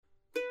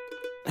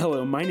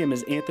Hello, my name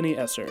is Anthony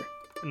Esser.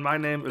 And my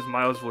name is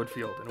Miles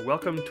Woodfield, and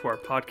welcome to our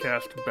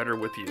podcast, Better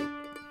With You.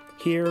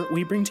 Here,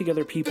 we bring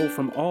together people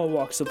from all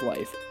walks of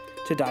life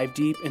to dive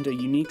deep into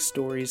unique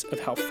stories of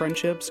how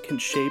friendships can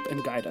shape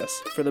and guide us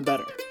for the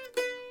better.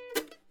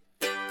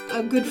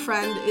 A good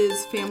friend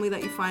is family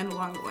that you find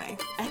along the way.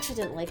 I actually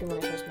didn't like him when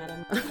I first met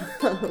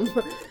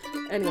him.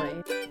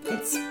 Anyway.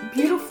 It's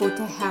beautiful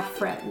to have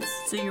friends.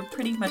 So you're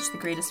pretty much the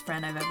greatest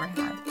friend I've ever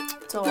had.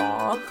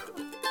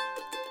 Aww.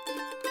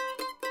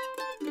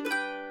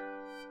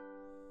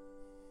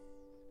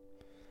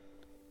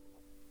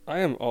 I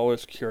am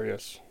always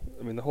curious.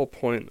 I mean, the whole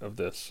point of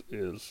this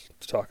is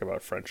to talk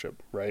about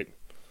friendship, right?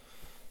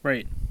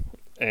 Right.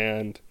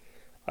 And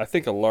I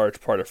think a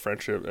large part of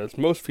friendship, as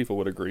most people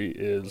would agree,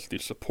 is the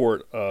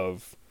support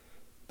of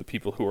the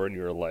people who are in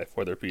your life,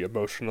 whether it be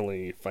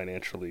emotionally,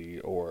 financially,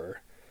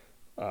 or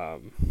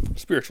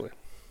spiritually.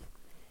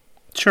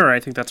 Sure, I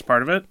think that's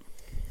part of it.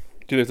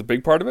 Do you think it's a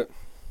big part of it?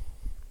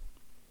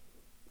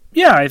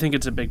 Yeah, I think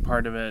it's a big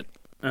part of it.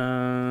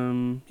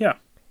 Yeah.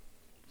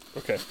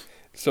 Okay.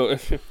 So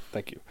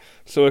thank you.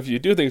 So if you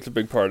do think it's a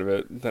big part of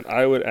it, then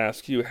I would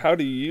ask you, how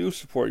do you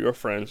support your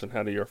friends and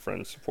how do your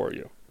friends support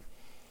you?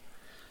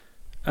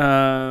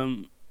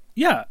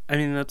 Yeah, I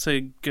mean, that's a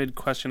good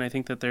question. I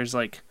think that there's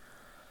like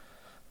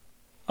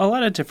a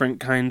lot of different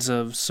kinds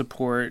of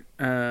support.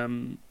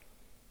 Depends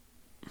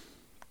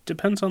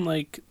on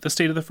like the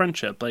state of the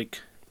friendship. Like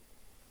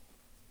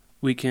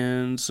we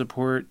can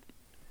support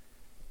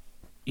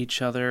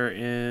each other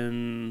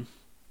in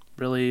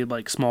really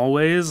like small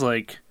ways.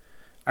 Like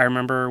I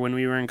remember when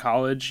we were in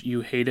college,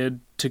 you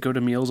hated to go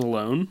to meals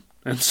alone.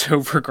 And so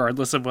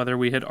regardless of whether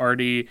we had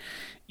already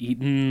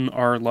eaten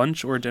our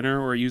lunch or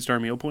dinner or used our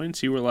meal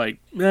points, you were like,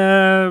 I'm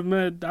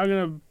going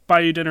to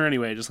buy you dinner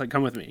anyway. Just like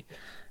come with me.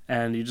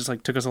 And you just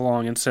like took us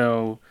along. And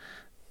so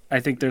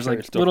I think there's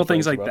like little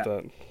things like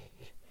that.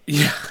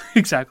 Yeah,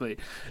 exactly.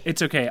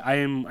 It's okay.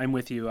 I'm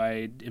with you.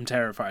 I am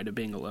terrified of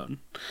being alone.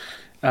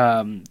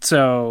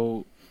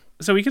 So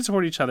we can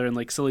support each other in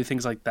like silly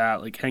things like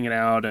that, like hanging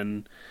out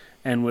and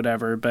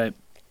whatever. But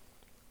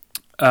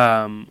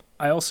I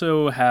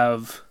also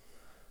have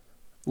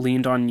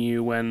leaned on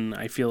you when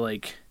I feel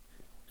like,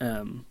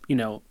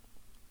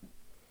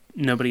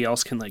 nobody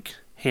else can like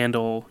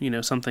handle,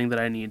 something that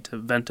I need to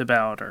vent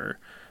about or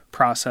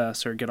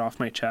process or get off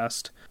my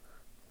chest.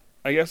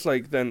 I guess,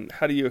 like, then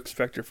how do you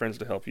expect your friends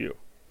to help you?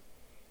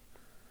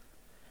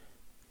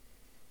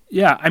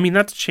 Yeah, I mean,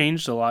 that's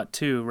changed a lot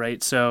too,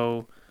 right?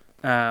 So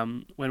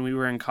when we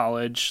were in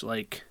college,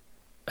 like,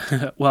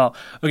 well,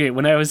 okay, I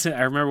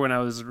remember when I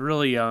was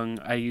really young,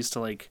 I used to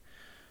like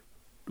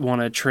want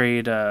to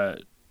trade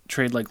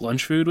like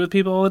lunch food with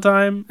people all the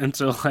time. And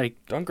so like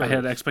I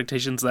had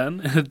expectations then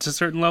to a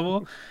certain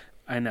level.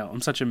 I know,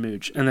 I'm such a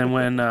mooch. And then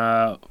when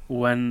I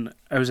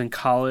was in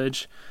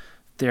college,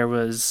 there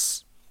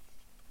was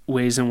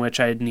ways in which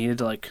I needed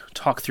to like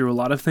talk through a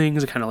lot of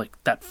things, kind of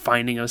like that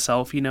finding of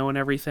self, and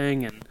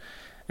everything.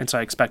 And so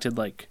I expected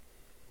like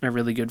my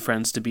really good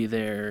friends to be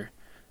there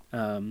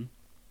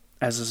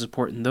as a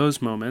support in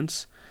those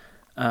moments.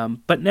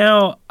 But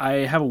now I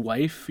have a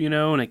wife,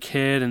 and a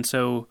kid, and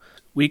so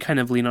we kind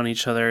of lean on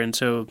each other. And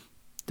so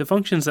the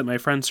functions that my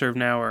friends serve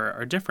now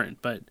are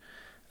different, but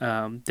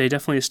they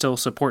definitely still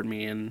support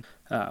me. And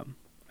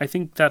I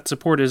think that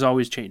support is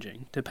always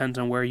changing. Depends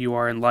on where you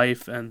are in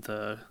life and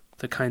the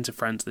kinds of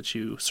friends that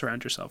you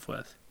surround yourself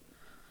with.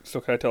 So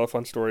can I tell a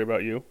fun story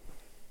about you?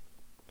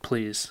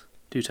 Please,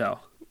 do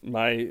tell.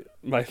 My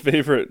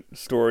favorite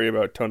story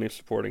about Tony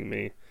supporting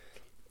me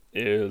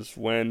is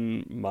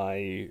when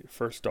my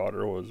first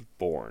daughter was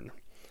born.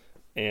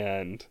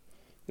 And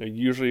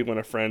usually when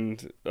a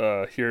friend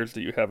hears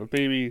that you have a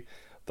baby,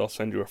 they'll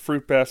send you a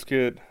fruit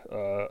basket,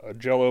 a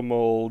Jell-O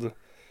mold,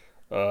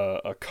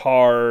 a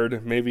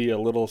card, maybe a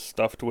little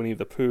stuffed Winnie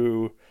the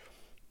Pooh.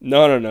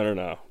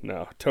 No.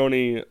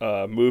 Tony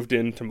moved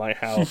into my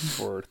house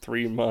for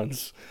 3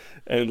 months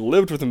and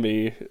lived with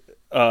me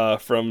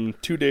from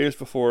 2 days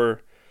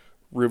before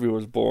Ruby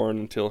was born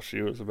until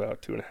she was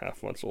about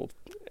 2.5 months old.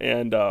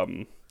 And,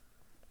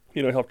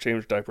 helped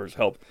change diapers,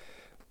 helped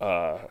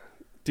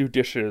do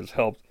dishes,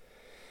 helped,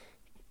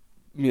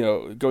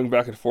 going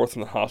back and forth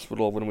from the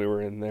hospital when we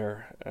were in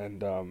there.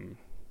 And,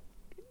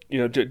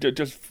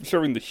 just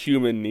serving the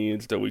human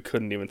needs that we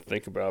couldn't even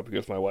think about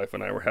because my wife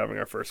and I were having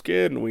our first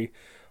kid and we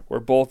were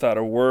both out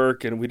of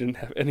work and we didn't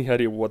have any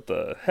idea what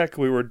the heck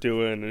we were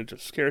doing and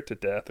just scared to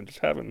death, and just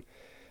having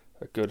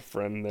a good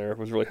friend there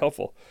was really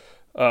helpful.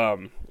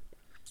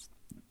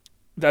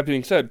 That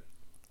being said,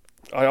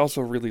 I also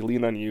really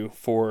lean on you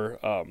for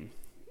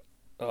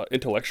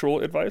intellectual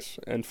advice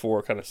and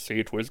for kind of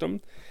sage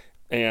wisdom.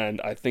 And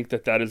I think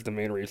that is the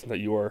main reason that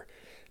you are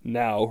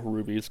now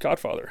Ruby's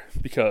godfather,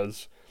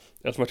 because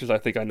as much as I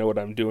think I know what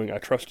I'm doing, I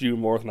trust you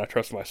more than I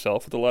trust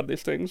myself with a lot of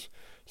these things.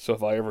 So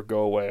if I ever go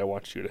away, I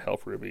want you to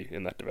help Ruby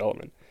in that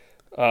development.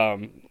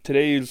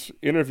 Today's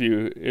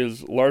interview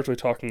is largely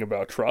talking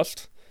about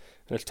trust,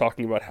 and it's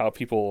talking about how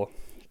people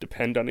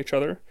depend on each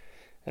other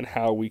and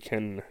how we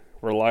can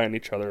rely on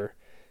each other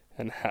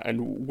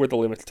and where the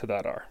limits to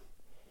that are.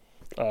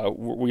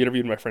 We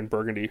interviewed my friend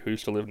Burgundy, who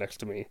used to live next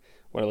to me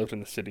when I lived in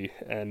the city,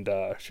 and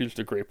she's just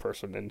a great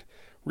person and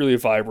really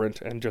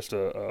vibrant and just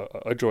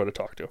a joy to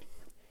talk to.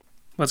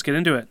 Let's get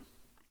into it.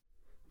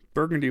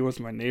 Burgundy was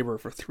my neighbor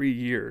for 3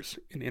 years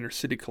in inner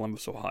city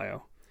Columbus,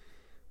 Ohio.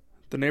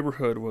 The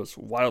neighborhood was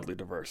wildly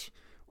diverse,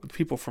 with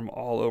people from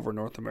all over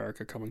North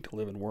America coming to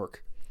live and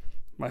work.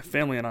 My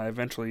family and I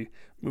eventually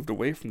moved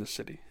away from the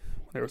city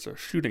when there was a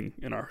shooting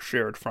in our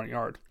shared front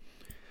yard.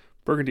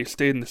 Burgundy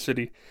stayed in the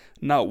city,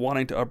 not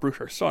wanting to uproot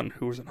her son,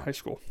 who was in high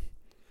school.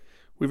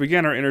 We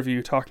began our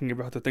interview talking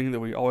about the thing that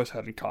we always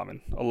had in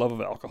common, a love of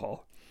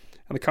alcohol,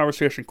 and the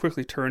conversation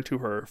quickly turned to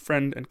her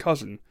friend and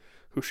cousin,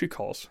 who she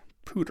calls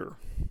Pooter.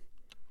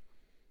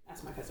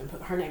 That's my cousin.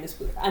 Her name is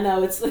Pooter. I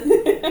know it's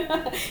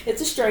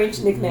it's a strange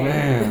nickname.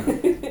 Man,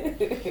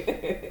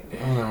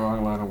 I'm in the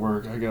wrong line of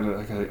work. I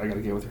gotta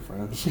get with your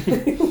friends.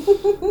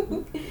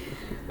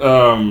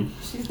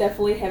 She's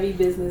definitely heavy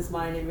business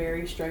minded,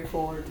 very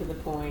straightforward to the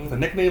point. The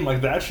nickname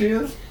like that she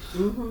is?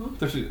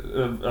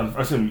 Mm-hmm.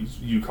 I assume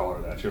you call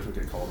her that. She doesn't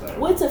get called that.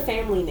 Well, it's a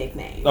family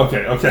nickname.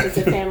 Okay. It's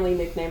a family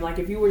nickname. Like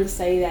if you were to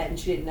say that and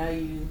she didn't know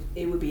you,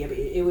 it would be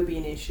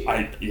an issue.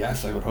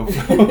 Yes, I would hope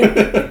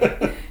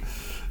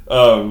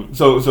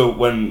so. So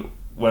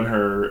when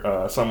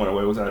her son went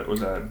away, was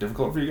that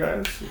difficult for you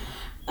guys?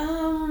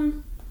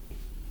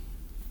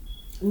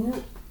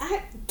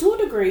 To a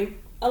degree,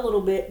 a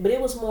little bit, but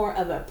it was more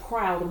of a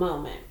proud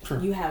moment. Sure.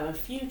 You have a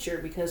future,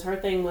 because her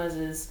thing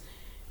is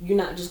you're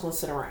not just going to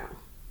sit around.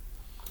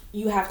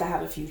 You have to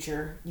have a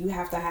future. You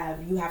have to have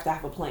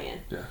a plan.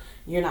 Yeah.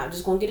 You're not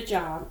just going to get a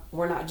job.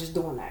 We're not just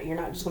doing that. You're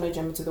not just going to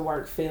jump into the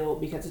work field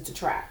because it's a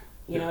trap.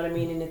 You know what I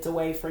mean? And it's a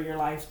way for your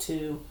life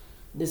to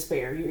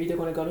despair. You're either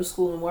going to go to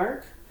school and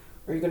work,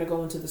 or you're going to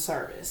go into the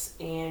service.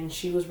 And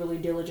she was really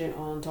diligent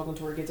on talking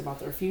to her kids about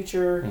their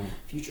future,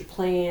 future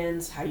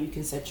plans, how you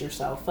can set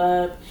yourself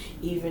up.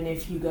 Even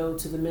if you go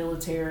to the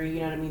military, you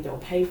know what I mean, they'll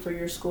pay for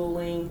your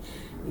schooling.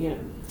 You know,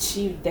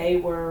 they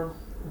were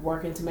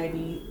working to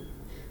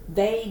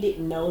they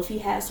didn't know if he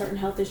had certain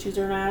health issues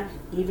or not.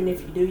 Even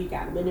if you do, you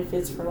got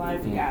benefits for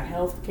life, you got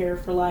health care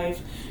for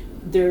life.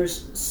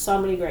 There's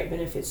so many great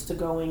benefits to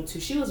going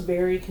to. She was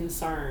very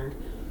concerned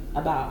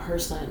about her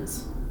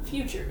son's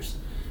futures.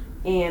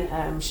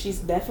 And she's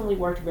definitely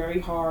worked very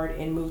hard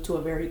and moved to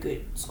a very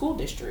good school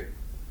district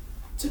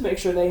to make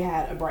sure they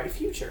had a bright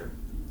future.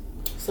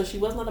 So she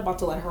was not about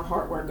to let her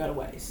hard work go to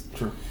waste.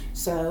 Sure.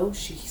 So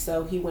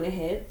he went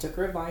ahead, took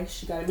her advice.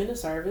 She got him into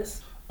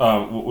service.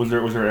 Was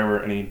there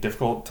ever any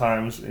difficult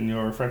times in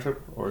your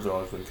friendship, or has it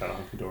always been kind of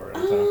hunky-dory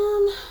all the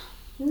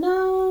time?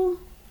 No.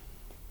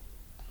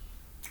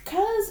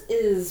 Cuz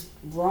is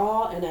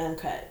raw and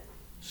uncut.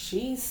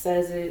 She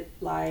says it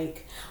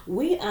like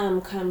we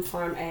come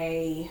from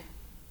a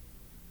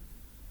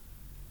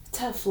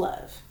tough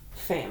love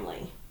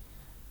family.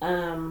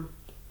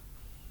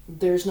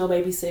 There's no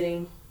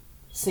babysitting,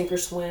 sink or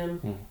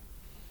swim.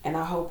 And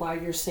I hope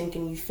while you're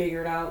sinking you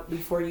figure it out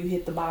before you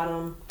hit the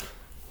bottom.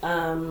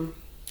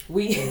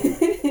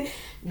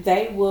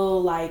 They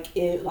will I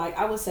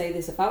would say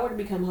this, if I were to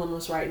become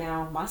homeless right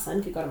now, my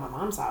son could go to my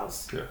mom's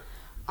house. Yeah.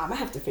 I'm gonna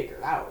have to figure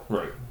it out.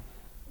 Right.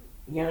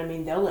 You know what I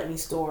mean? They'll let me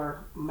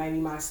store maybe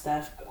my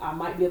stuff. I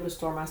might be able to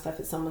store my stuff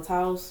at someone's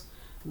house,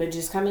 but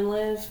just come and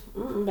live,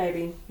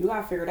 baby, you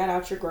gotta figure that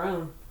out. You're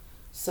grown.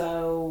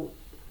 So,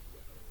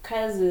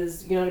 cuz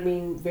is, you know what I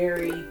mean,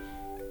 very,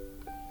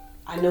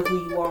 I know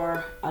who you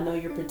are, I know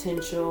your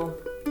potential.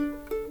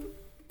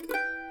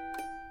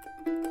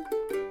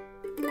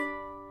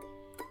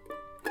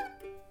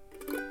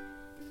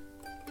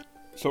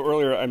 So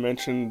earlier I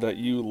mentioned that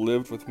you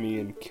lived with me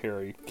and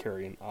Carrie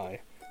and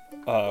I,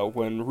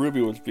 when Ruby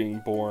was being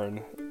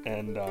born,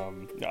 and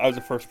I was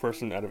the first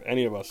person out of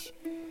any of us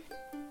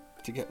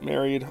to get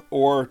married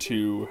or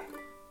to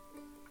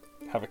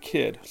have a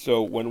kid.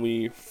 So when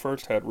we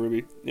first had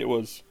Ruby, it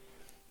was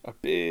a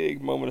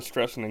big moment of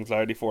stress and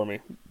anxiety for me.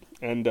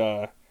 And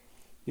I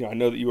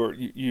know that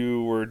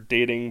you were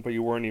dating, but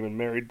you weren't even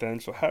married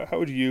then. So how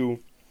would you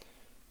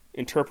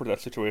interpret that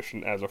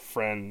situation as a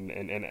friend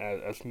and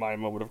as my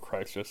moment of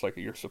crisis, like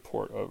your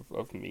support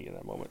of me in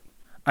that moment?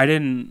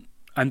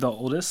 I'm the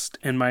oldest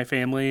in my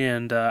family,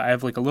 and I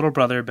have like a little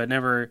brother, but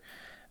never,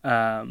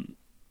 had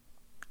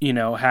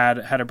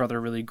a brother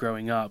really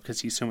growing up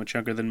because he's so much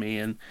younger than me.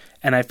 And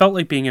I felt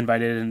like being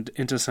invited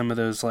into some of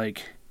those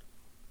like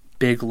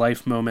big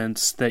life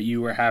moments that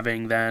you were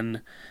having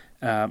then,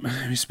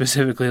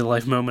 specifically the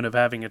life moment of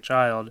having a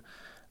child.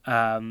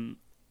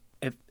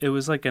 It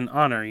was like an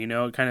honor,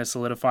 it kind of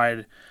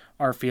solidified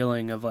our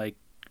feeling like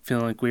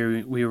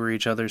we were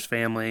each other's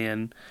family.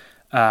 And,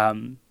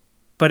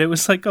 but it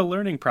was like a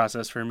learning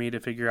process for me to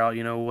figure out,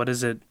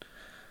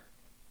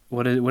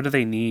 what do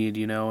they need,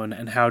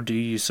 and how do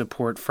you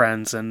support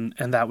friends? And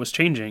that was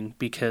changing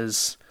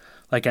because,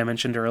 like I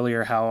mentioned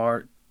earlier,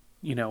 how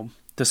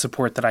the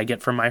support that I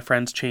get from my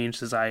friends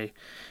changed as I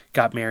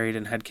got married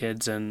and had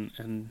kids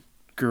and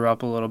grew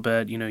up a little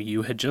bit.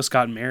 You had just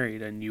gotten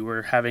married and you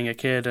were having a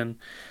kid, and,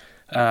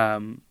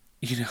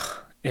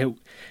 it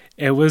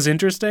it was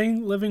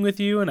interesting living with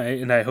you,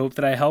 and I hope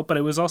that I helped, but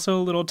it was also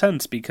a little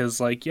tense because,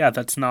 like, yeah,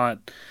 that's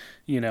not,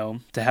 to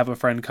have a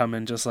friend come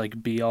and just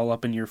like be all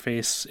up in your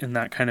face in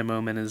that kind of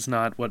moment is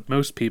not what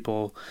most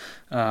people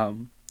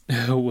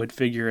would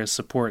figure as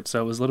support.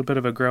 So it was a little bit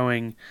of a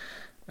growing,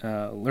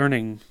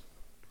 learning.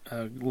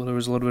 There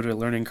was a little bit of a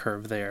learning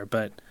curve there,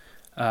 but.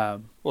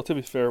 Well, to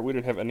be fair, we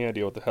didn't have any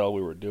idea what the hell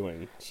we were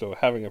doing. So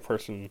having a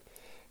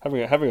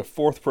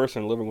fourth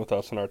person living with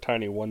us in our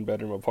tiny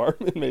 1-bedroom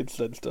apartment made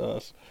sense to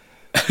us.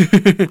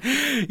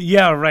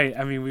 Yeah, right.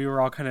 I mean, we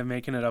were all kind of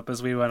making it up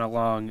as we went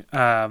along.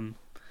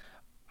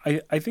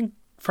 I think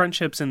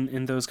friendships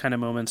in those kind of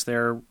moments,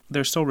 they're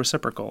still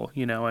reciprocal.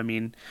 I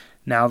mean,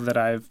 now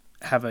that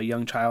have a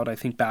young child, I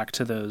think back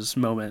to those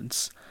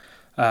moments.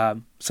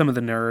 Some of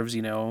the nerves,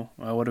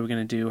 what are we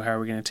going to do? How are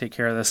we going to take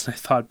care of this? And I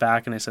thought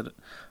back and I said,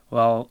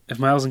 well, if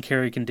Miles and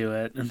Carrie can do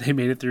it and they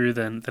made it through,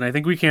 then I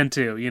think we can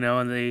too,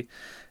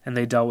 and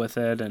they dealt with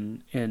it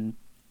and in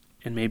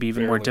maybe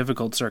even more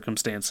difficult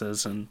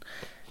circumstances.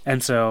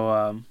 And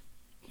so,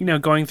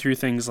 going through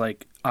things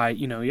like I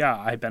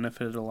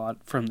benefited a lot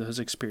from those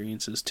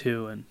experiences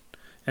too,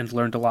 and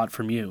learned a lot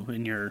from you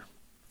in your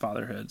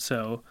fatherhood.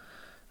 So,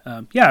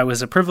 it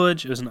was a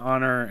privilege, it was an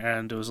honor,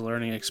 and it was a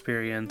learning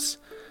experience.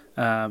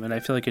 And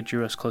I feel like it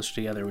drew us closer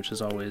together, which is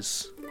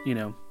always,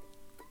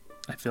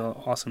 I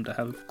feel awesome to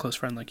have a close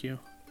friend like you.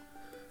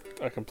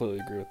 I completely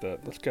agree with that.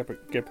 Let's get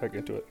back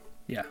into it.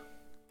 Yeah.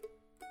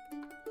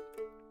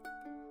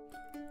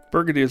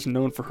 Burgundy is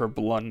known for her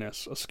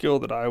bluntness, a skill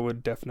that I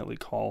would definitely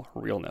call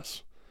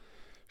realness.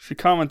 She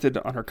commented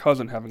on her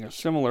cousin having a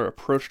similar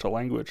approach to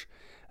language,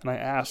 and I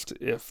asked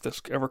if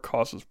this ever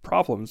causes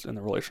problems in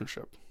the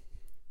relationship.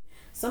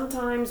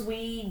 Sometimes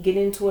we get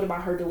into it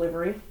about her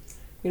delivery.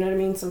 You know what I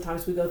mean?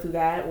 Sometimes we go through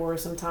that, or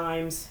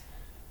sometimes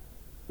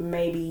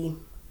maybe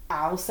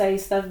I'll say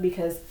stuff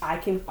because I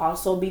can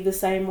also be the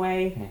same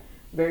way.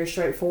 Very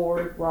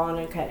straightforward, raw and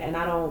uncut, and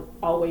I don't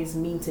always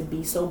mean to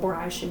be so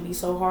brash and be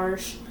so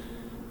harsh.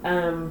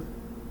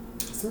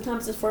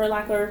 Sometimes it's for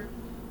lack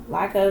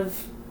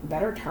of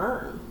better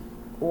term,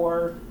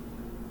 or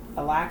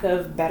a lack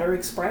of better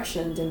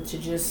expression than to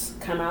just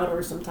come out,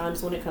 or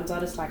sometimes when it comes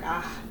out it's like,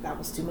 that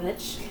was too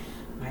much.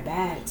 My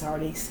bad, it's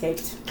already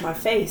escaped my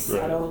face.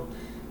 Right. I don't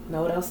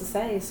know what else to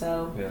say.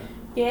 So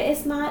yeah,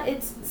 it's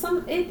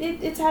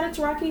had its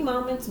rocky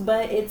moments,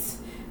 but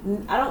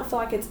I don't feel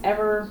like it's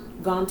ever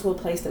gone to a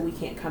place that we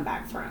can't come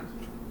back from.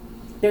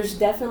 I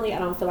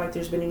don't feel like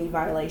there's been any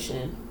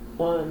violation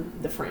on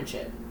the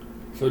friendship.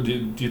 So do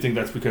you think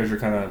that's because you're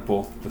kind of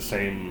both the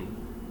same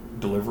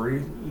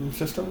delivery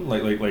system?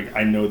 Like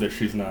I know that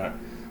she's not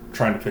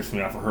trying to piss me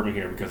off or hurt me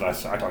here because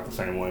I talk the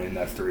same way, and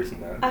that's the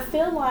reason that... I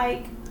feel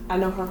like I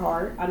know her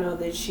heart. I know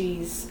that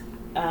she's...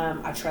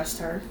 I trust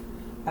her.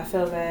 I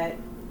feel that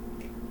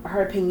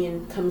her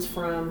opinion comes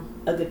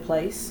from a good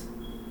place,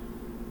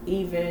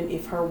 even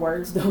if her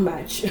words don't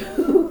match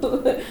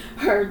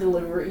her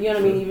delivery. You know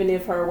what I mean? Even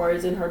if her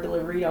words and her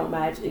delivery don't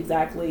match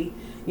exactly,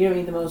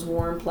 the most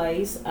warm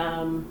place.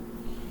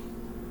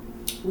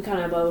 We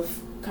kind of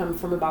both come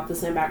from about the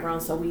same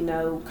background, so we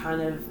know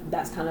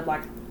that's kind of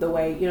like the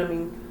way,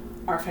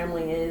 our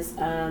family is.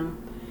 And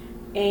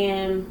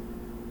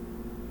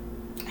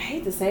I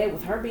hate to say it,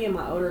 with her being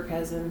my older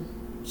cousin,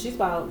 she's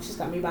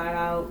got me by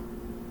about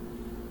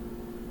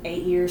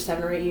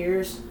 7 or 8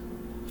 years.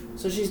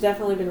 So she's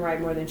definitely been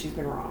right more than she's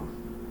been wrong.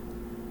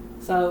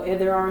 So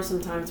there are some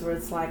times where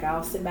it's like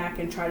I'll sit back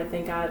and try to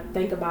think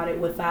about it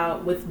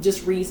with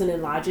just reason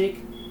and logic,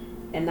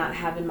 and not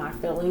having my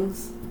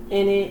feelings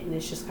in it, and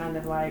it's just kind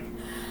of like,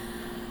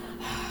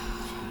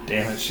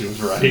 damn it, she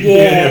was right.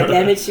 Yeah,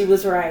 damn it, she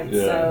was right.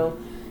 Yeah. So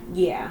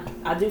yeah,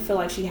 I do feel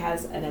like she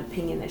has an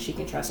opinion that she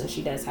can trust, and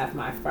she does have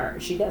my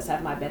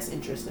best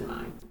interest in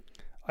mind.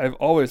 I've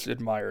always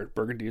admired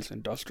Burgundy's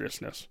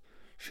industriousness.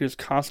 She is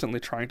constantly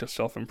trying to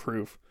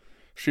self-improve.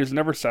 She is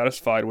never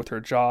satisfied with her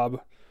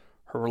job,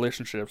 her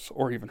relationships,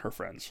 or even her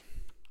friends.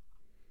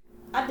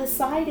 I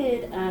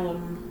decided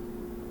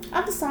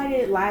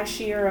last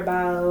year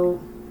about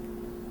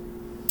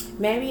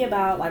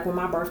like when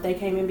my birthday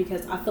came in,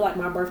 because I feel like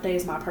my birthday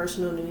is my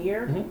personal new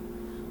year.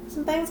 Mm-hmm.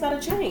 Some things got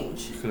to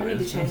change. I need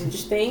to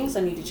change things.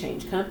 I need to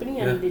change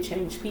company. I need to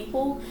change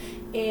people.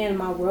 And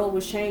my world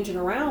was changing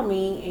around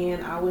me,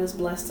 and I was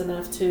blessed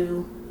enough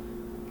to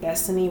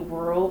destiny,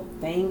 world,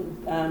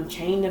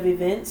 chain of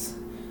events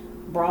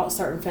brought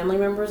certain family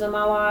members in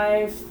my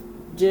life.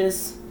 I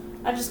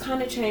just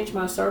kind of changed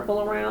my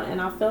circle around,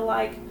 and I feel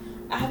like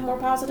I have more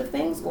positive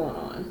things going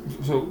on.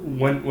 So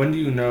when do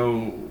you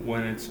know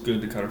when it's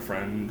good to cut a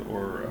friend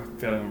or a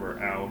family member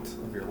out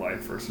of your life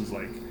versus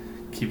like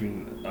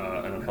keeping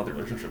an unhealthy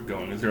relationship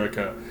going? Is there like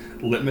a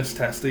litmus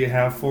test that you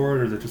have for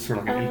it, or is it just sort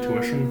of like an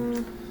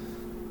intuition?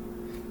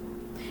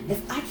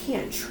 If I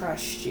can't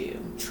trust you,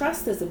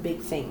 trust is a big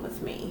thing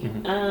with me.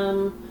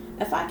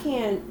 Mm-hmm. If I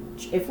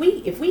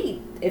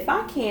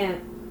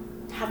can't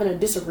having a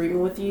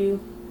disagreement with you,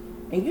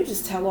 and you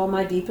just tell all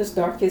my deepest,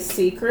 darkest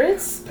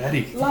secrets,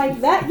 petty like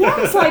that, yeah,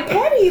 it's like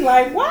petty,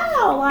 like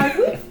wow, like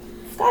we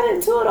got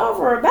into it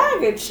over a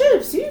bag of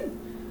chips. You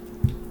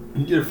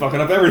You're fucking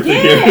up everything.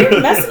 Yeah,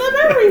 you're messing up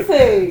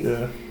everything.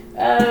 Yeah.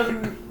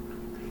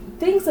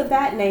 Things of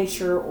that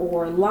nature,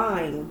 or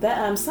lying.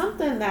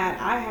 Something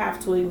that I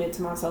have to admit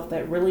to myself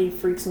that really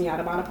freaks me out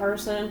about a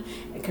person,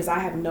 because I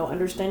have no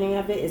understanding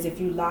of it, is if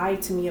you lie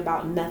to me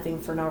about nothing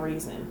for no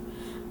reason.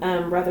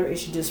 Whether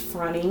it's just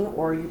fronting,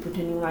 or you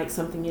pretending like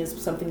something is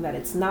something that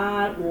it's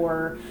not,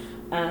 or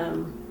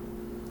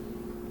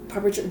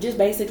just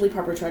basically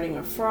perpetrating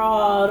a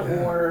fraud,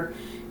 or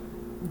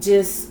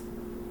just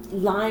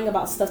lying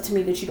about stuff to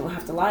me that you don't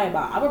have to lie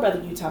about. I would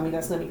rather you tell me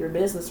that's none of your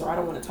business, or I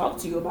don't want to talk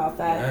to you about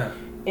that,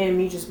 and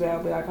me just be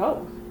like,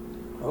 oh,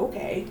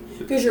 okay,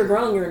 because you're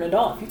grown, you're an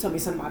adult. If you tell me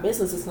some of my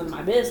business, it's none of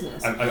my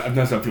business. I've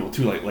noticed that people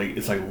too. Like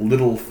it's like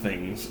little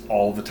things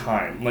all the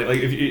time. Like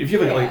if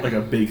you have like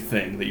a big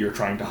thing that you're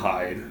trying to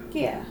hide,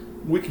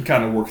 we can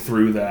kind of work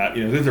through that.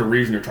 You know, there's a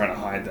reason you're trying to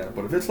hide that.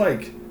 But if it's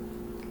like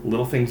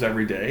little things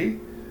every day,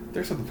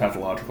 there's something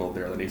pathological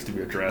there that needs to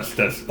be addressed.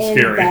 That's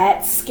scary. And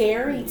that's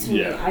scary to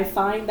me. I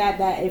find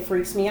that it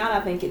freaks me out. I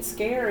think it's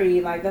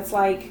scary. Like, that's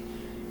like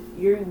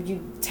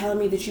you telling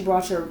me that you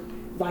brought your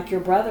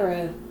brother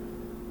a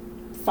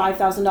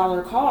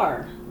 $5,000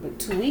 car, but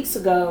 2 weeks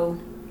ago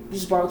you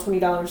just borrowed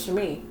 $20 from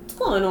me. What's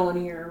going on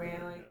here,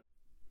 man?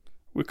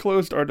 We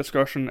closed our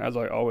discussion, as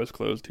I always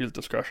close these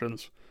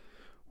discussions,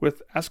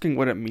 with asking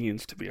what it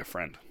means to be a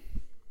friend.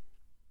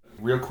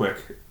 Real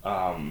quick,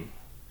 I'd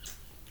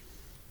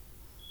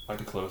like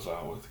to close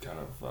out with kind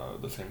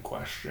of the same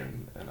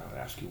question, and I would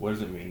ask you, what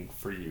does it mean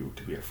for you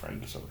to be a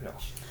friend to somebody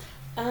else?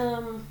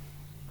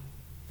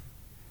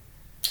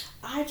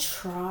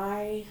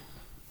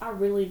 I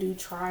really do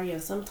try,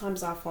 and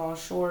sometimes I fall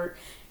short,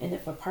 and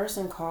if a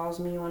person calls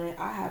me on it,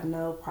 I have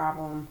no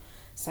problem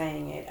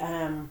saying it.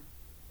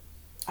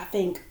 I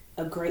think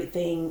a great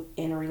thing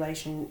in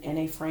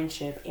a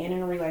friendship, and in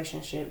a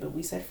relationship, but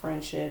we said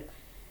friendship,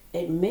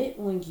 admit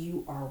when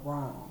you are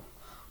wrong.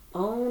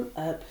 Own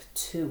up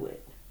to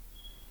it.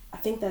 I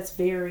think that's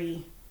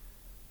and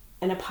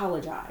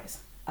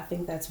apologize. I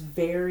think that's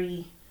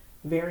very,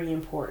 very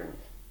important.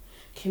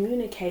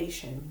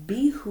 Communication.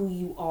 Be who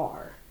you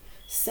are.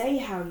 Say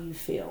how you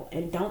feel,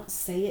 and don't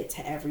say it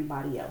to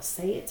everybody else.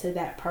 Say it to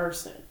that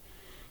person.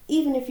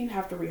 Even if you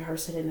have to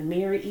rehearse it in the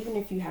mirror, even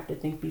if you have to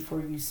think before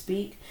you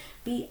speak,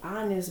 be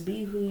honest,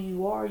 be who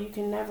you are.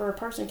 A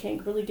person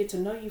can't really get to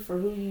know you for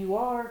who you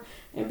are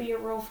and be a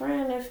real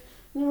friend if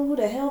you know who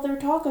the hell they're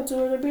talking to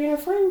or they're being a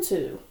friend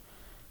to.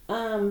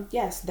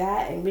 Yes,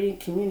 that, admitting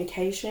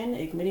communication,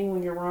 admitting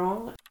when you're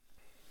wrong.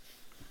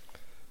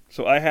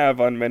 So I have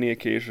on many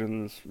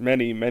occasions,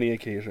 many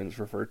occasions,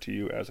 referred to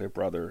you as a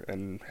brother,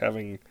 and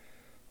having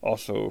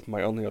also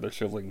my only other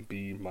sibling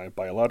be my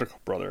biological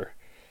brother,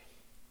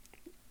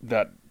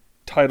 that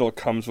title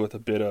comes with a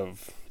bit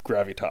of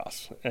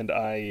gravitas, and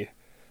I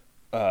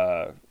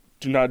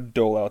do not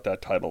dole out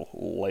that title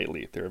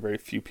lightly. There are very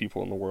few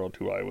people in the world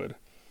who I would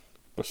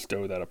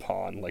bestow that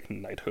upon, like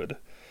knighthood.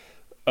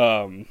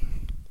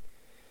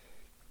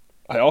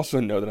 I also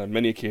know that on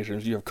many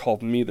occasions you have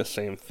called me the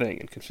same thing,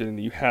 and considering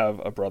that you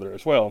have a brother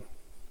as well,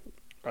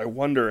 I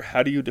wonder,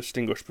 how do you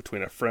distinguish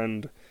between a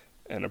friend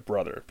and a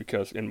brother?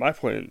 Because this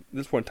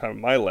point in time in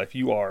my life,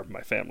 you are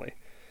my family,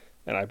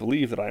 and I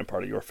believe that I am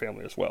part of your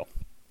family as well.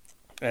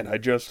 And I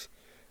just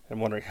am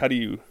wondering, how do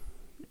you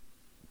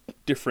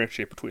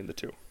differentiate between the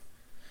two?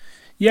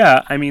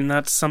 Yeah, I mean,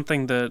 that's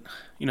something that,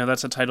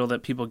 that's a title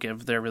that people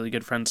give their really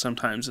good friends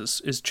sometimes,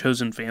 is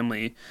chosen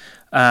family.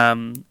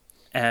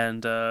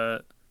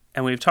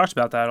 And we've talked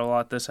about that a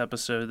lot this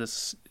episode,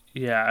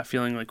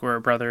 feeling like we're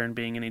a brother and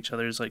being in each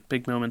other's like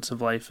big moments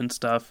of life and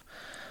stuff.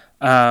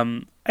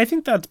 I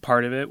think that's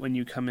part of it when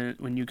you come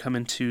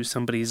into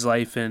somebody's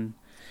life in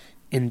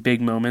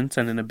big moments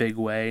and in a big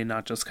way,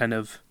 not just kind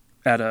of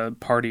at a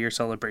party or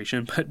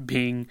celebration, but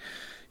being,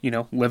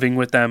 living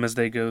with them as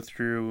they go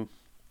through,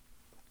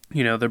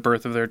 the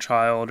birth of their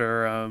child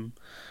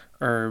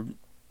or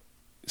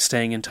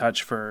staying in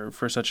touch for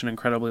such an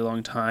incredibly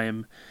long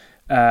time.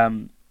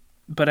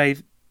 But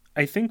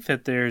I think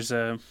that there's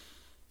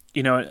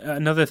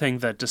another thing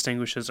that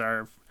distinguishes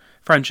our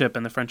friendship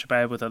and the friendship I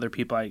have with other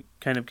people. I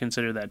kind of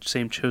consider that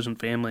same chosen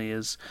family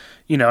is,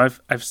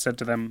 I've said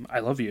to them, I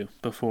love you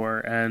before.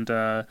 And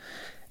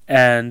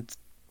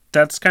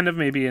that's kind of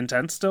maybe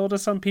intense still to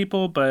some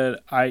people,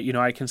 but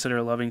I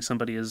consider loving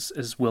somebody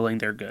as willing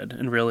their good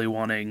and really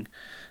wanting,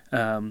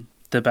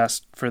 the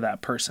best for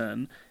that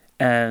person.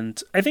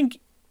 And I think,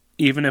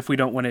 even if we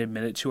don't want to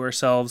admit it to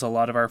ourselves, a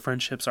lot of our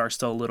friendships are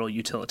still a little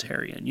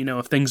utilitarian.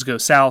 If things go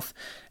south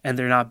and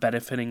they're not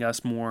benefiting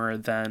us more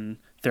than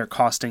they're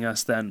costing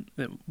us, then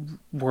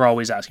we're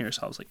always asking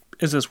ourselves, like,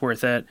 is this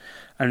worth it?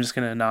 I'm just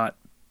going to not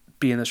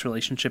be in this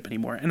relationship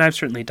anymore. And I've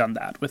certainly done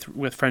that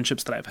with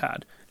friendships that I've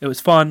had. It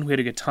was fun. We had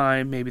a good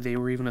time. Maybe they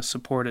were even a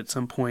support at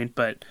some point,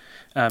 but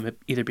it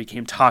either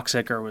became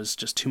toxic or was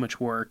just too much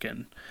work.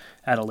 And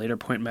at a later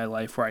point in my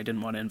life where I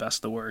didn't want to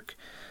invest the work.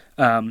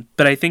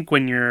 But I think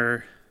when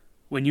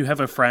you have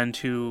a friend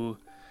who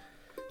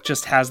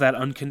just has that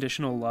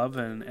unconditional love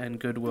and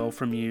goodwill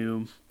from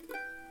you,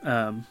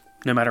 no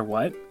matter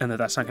what, and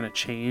that's not going to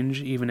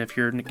change, even if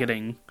you're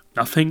getting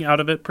nothing out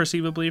of it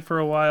perceivably for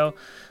a while.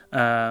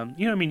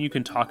 You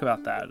can talk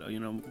about that.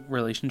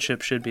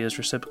 Relationships should be as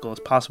reciprocal as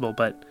possible,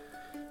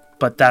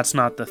 but that's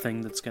not the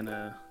thing that's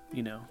gonna,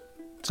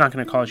 it's not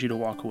gonna cause you to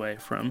walk away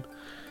from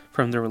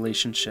the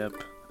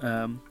relationship.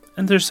 And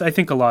there's, I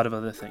think, a lot of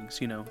other things.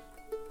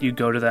 You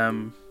go to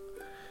them.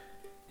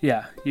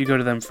 Yeah, you go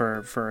to them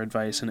for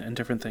advice and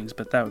different things,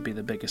 but that would be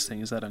the biggest thing,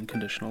 is that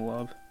unconditional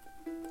love.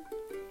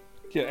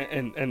 Yeah,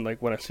 and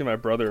like when I see my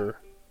brother,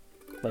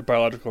 my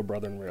biological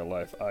brother in real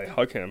life, I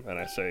hug him and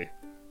I say,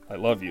 I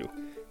love you.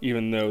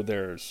 Even though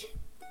there's,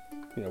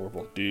 we're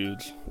both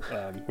dudes.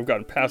 We've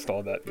gotten past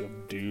all that,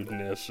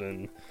 dudeness.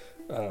 And,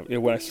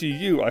 when I see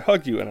you, I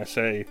hug you and I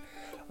say,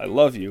 I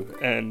love you.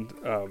 And,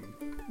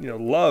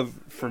 love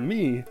for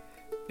me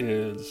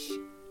is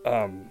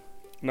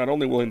not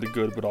only willing to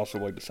good, but also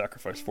willing to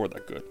sacrifice for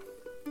that good.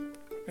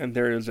 And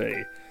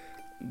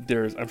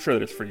I'm sure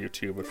that it's for you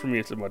too, but for me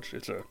it's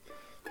a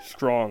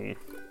strong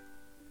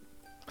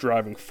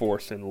driving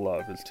force in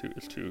love is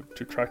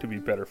to try to be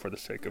better for the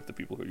sake of the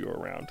people who you're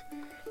around.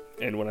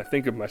 And when I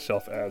think of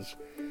myself as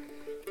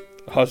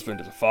a husband,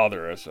 as a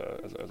father, as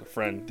a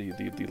friend,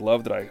 the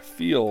love that I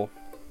feel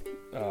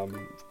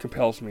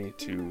compels me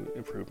to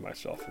improve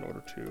myself in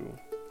order to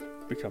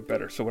become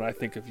better. So when I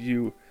think of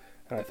you,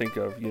 and I think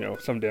of,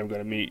 someday I'm going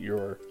to meet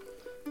your,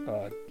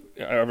 I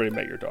already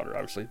met your daughter,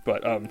 obviously,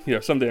 but,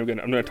 someday I'm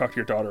going to talk to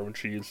your daughter when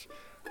she's,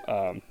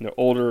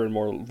 older and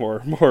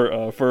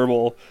more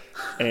verbal,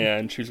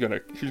 and she's going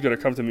to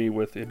come to me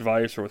with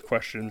advice or with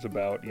questions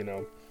about,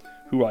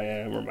 who I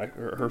am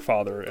or her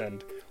father.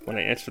 And when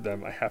I answer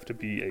them, I have to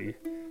be a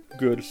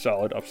good,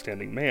 solid,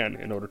 upstanding man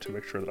in order to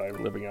make sure that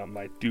I'm living out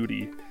my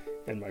duty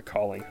and my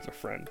calling as a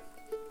friend.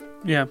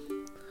 Yeah.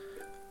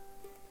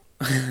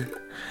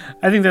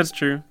 I think that's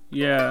true.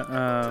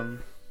 Yeah.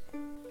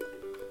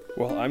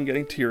 Well, I'm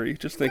getting teary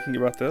just thinking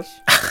about this.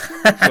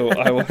 So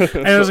I will.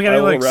 And it was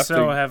getting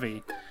so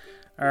heavy.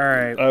 All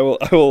right. I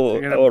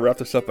will wrap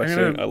this up by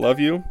saying I love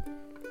you.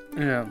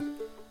 Yeah.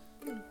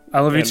 I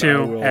love you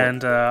too,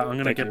 and I'm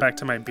gonna get back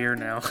to my beer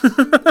now.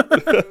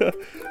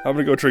 I'm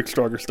gonna go drink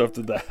stronger stuff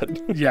than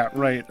that. Yeah,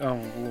 right.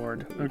 Oh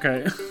Lord.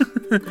 Okay.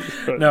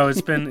 No,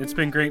 it's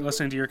been great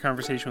listening to your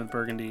conversation with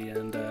Burgundy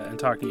and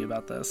talking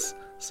about this.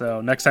 So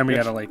next time we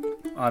gotta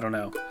I don't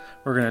know,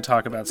 we're gonna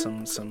talk about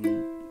some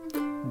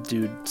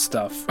dude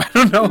stuff. I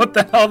don't know what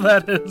the hell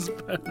that is.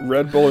 But...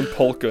 Red Bull and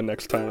polka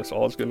next time. That's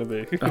all it's gonna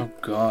be. Oh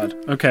God.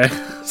 Okay.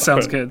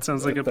 Sounds good.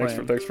 Sounds like a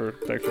plan. Thanks for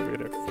being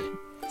here.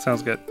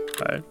 Sounds good.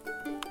 Bye.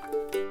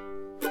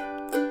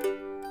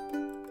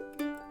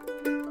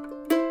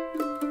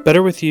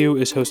 Better With You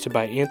is hosted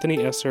by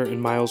Anthony Esser and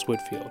Miles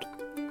Woodfield,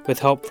 with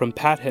help from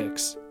Pat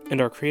Hicks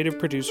and our creative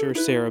producer,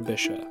 Sarah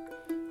Bisha.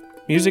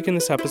 Music in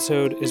this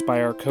episode is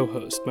by our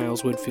co-host,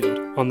 Miles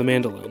Woodfield, on the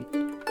mandolin.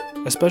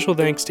 A special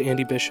thanks to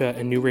Andy Bisha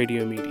and New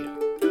Radio Media.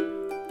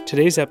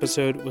 Today's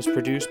episode was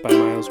produced by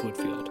Miles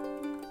Woodfield.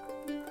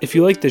 If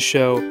you like this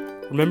show,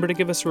 remember to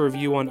give us a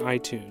review on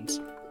iTunes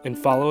and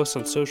follow us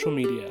on social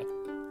media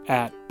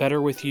at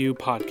Better With You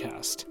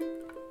Podcast.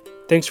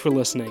 Thanks for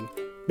listening.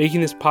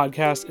 Making this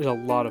podcast is a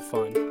lot of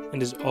fun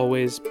and is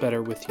always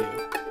better with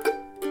you.